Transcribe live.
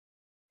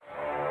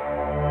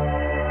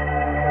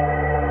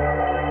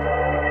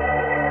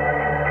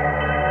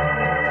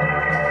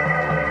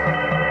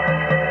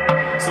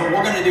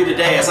do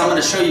today is I'm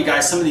going to show you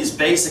guys some of these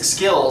basic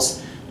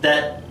skills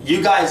that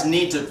you guys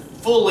need to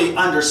fully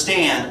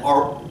understand,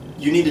 or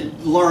you need to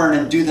learn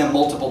and do them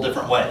multiple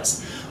different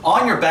ways.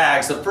 On your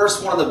bags, the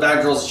first one of the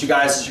bag drills that you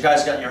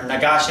guys got your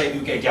Nagashi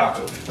Uke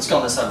Gyaku. Let's go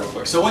on this side real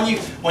quick. So when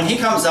he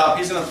comes up,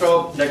 he's going to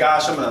throw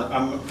Nagashi.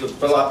 I'm gonna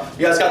throw up.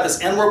 You guys got this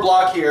inward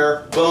block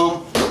here,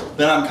 boom,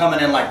 then I'm coming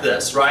in like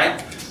this,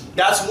 right?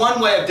 That's one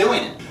way of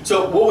doing it.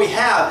 So what we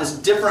have is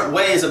different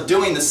ways of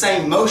doing the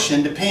same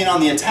motion depending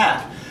on the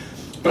attack.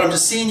 But I'm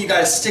just seeing you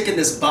guys stick in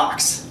this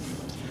box.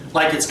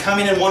 Like it's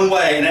coming in one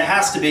way, and it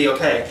has to be,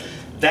 okay,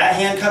 that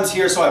hand comes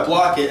here so I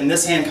block it, and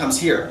this hand comes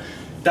here.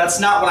 That's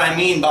not what I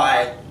mean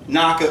by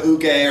Naka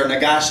Uke or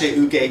Nagashi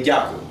Uke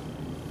Gyaku.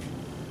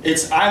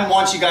 I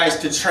want you guys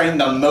to train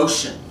the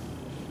motion.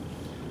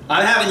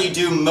 I'm having you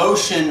do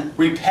motion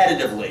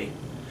repetitively,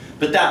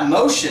 but that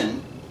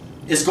motion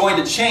is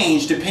going to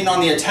change depending on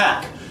the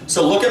attack.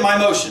 So look at my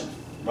motion,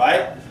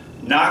 right?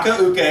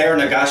 Naka Uke or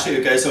Nagashi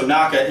Uke, so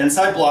Naka,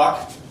 inside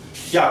block,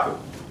 Gyaku,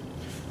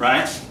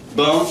 right?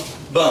 Boom,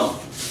 boom,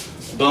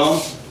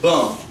 boom,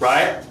 boom,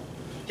 right?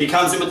 He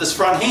comes in with this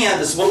front hand,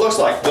 this is what it looks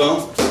like,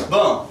 boom,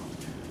 boom,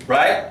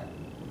 right?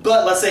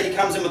 But let's say he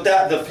comes in with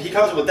that, he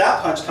comes in with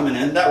that punch coming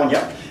in, that one,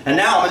 yep. And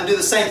now I'm going to do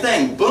the same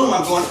thing. Boom,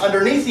 I'm going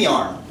underneath the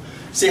arm.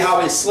 See how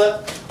I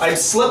slip? I'm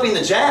slipping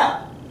the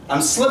jab.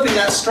 I'm slipping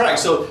that strike.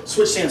 So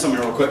switch stance on me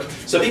real quick.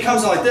 So if he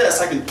comes in like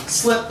this, I can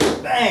slip,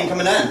 bang,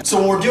 coming in. So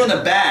when we're doing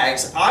the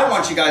bags, I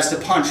want you guys to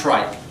punch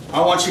right.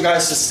 I want you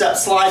guys to step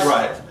slide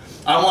right.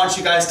 I want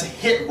you guys to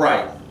hit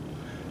right.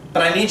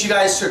 But I need you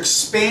guys to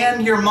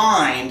expand your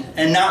mind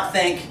and not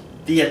think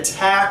the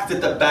attack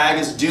that the bag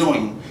is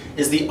doing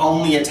is the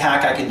only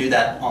attack I can do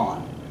that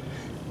on.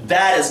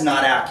 That is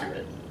not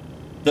accurate.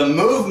 The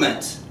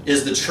movement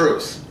is the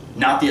truth,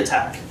 not the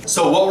attack.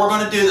 So what we're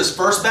going to do this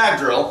first bag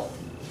drill,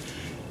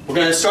 we're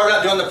going to start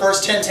out doing the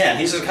first 10-10.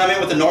 He's going to come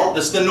in with the normal,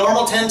 this is the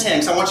normal 10-10,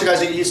 because I want you guys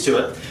to get used to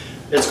it.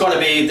 It's going to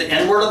be the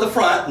inward of the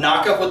front,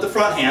 knock up with the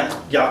front hand,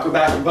 Gyaku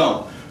back and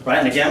boom. Right,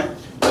 and again,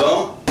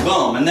 boom,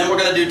 boom. And then we're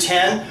going to do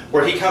 10,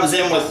 where he comes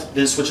in with,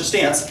 then switch of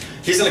stance.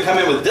 He's going to come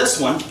in with this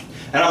one,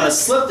 and I'm going to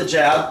slip the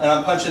jab, and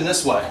I'm punching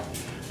this way.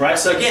 Right,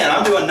 so again,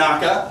 I'm doing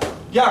Naka,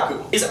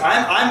 Gyaku.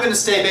 I'm going to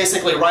stay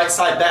basically right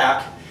side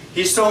back.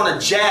 He's throwing a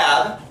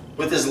jab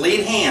with his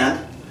lead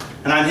hand,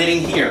 and I'm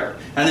hitting here.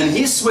 And then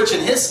he's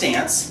switching his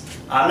stance.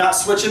 I'm not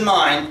switching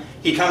mine.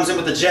 He comes in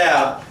with the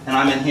jab, and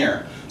I'm in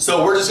here.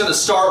 So we're just going to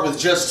start with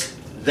just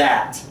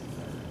that.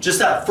 Just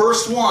that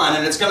first one,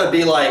 and it's going to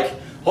be like,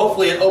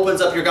 hopefully it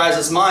opens up your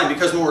guys' mind,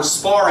 because when we're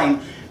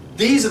sparring,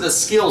 these are the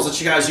skills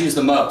that you guys use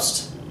the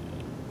most.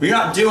 You're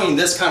not doing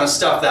this kind of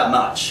stuff that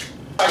much.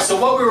 All right, so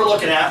what we were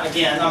looking at,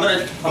 again, I'm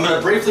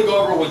gonna briefly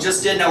go over what we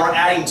just did, now we're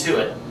adding to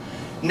it.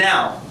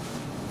 Now,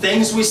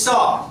 things we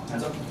saw.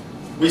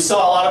 We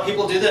saw a lot of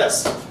people do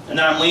this. And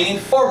then I'm leaning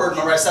forward.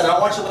 Remember I said I don't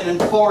want you leaning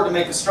forward to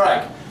make a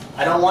strike.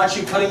 I don't want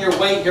you putting your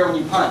weight here when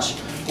you punch.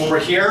 When we're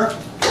here,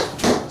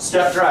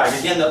 step drag.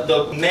 Again,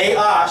 the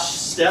mei-ash,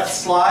 step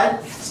slide,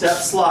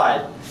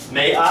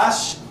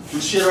 mei-ash,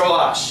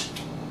 ushiro-ash.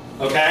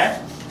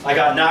 Okay? I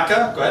got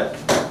Naka, go ahead.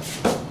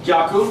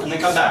 Gyaku, and then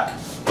come back.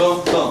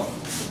 Boom, boom.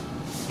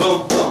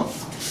 Boom, boom.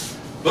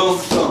 Boom,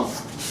 boom.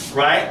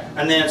 Right?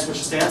 And then switch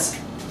your stance.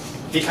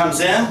 He comes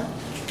in.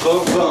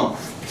 Boom, boom.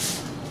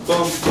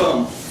 Boom,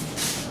 boom.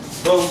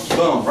 Boom,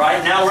 boom.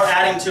 Right? Now we're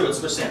adding to it.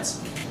 Switch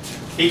stance.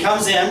 He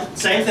comes in.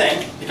 Same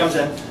thing. He comes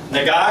in.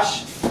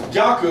 Nagash,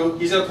 Gyaku.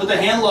 He's going to put the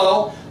hand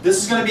low.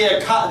 This is going to be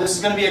a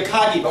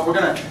kagi, but we're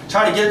going to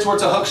try to get it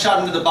towards a hook shot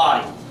into the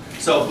body.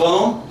 So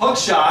boom, hook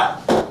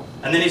shot.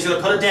 And then he's going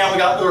to put it down. We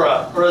got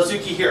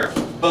Urazuki here.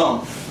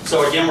 Boom.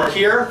 So again, we're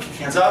here.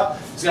 Hands up.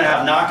 He's going to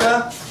have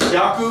Naka,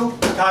 Gyaku,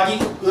 Kagi,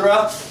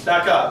 Ura,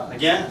 back up.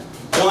 Again,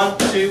 1,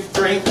 2,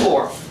 3,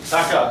 4.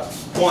 Back up.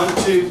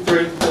 1, 2,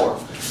 3, 4.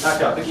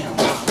 Back up. Again.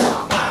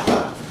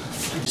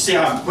 You see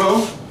how I'm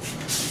boom?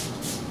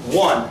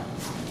 1.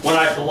 When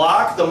I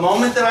block, the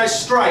moment that I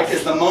strike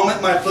is the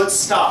moment my foot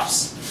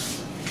stops.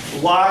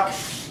 Block.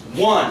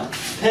 1.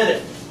 Hit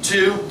it.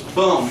 2.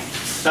 Boom.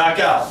 Back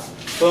out.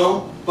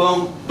 Boom,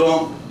 boom,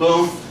 boom,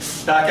 boom.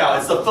 Back out.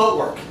 It's the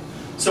footwork.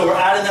 So we're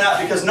adding that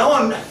up because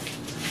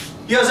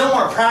you guys don't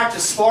want to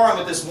practice sparring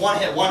with this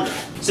one-hit wonder.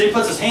 So he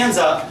puts his hands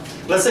up.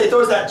 Let's say he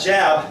throws that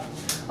jab.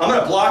 I'm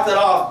going to block that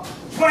off.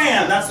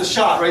 Bam! That's the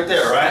shot right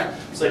there, right?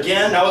 So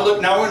again, now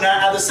we're going to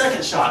add the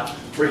second shot.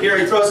 We're here,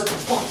 he throws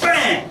it,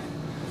 bang!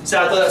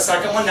 So I throw that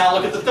second one, now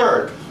look at the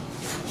third.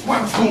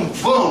 Boom, boom,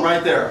 boom,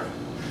 right there.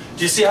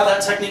 Do you see how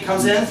that technique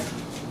comes in?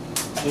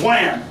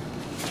 1,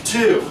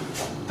 2,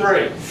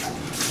 3.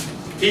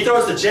 He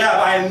throws the jab,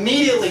 I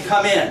immediately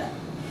come in.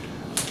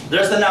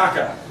 There's the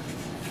Naka,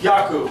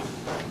 Gyaku,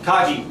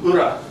 Kagi,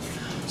 Ura.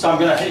 So I'm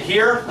going to hit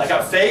here, I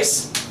got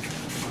face,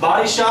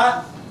 body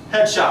shot,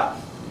 head shot.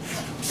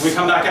 We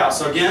come back out.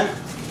 So again,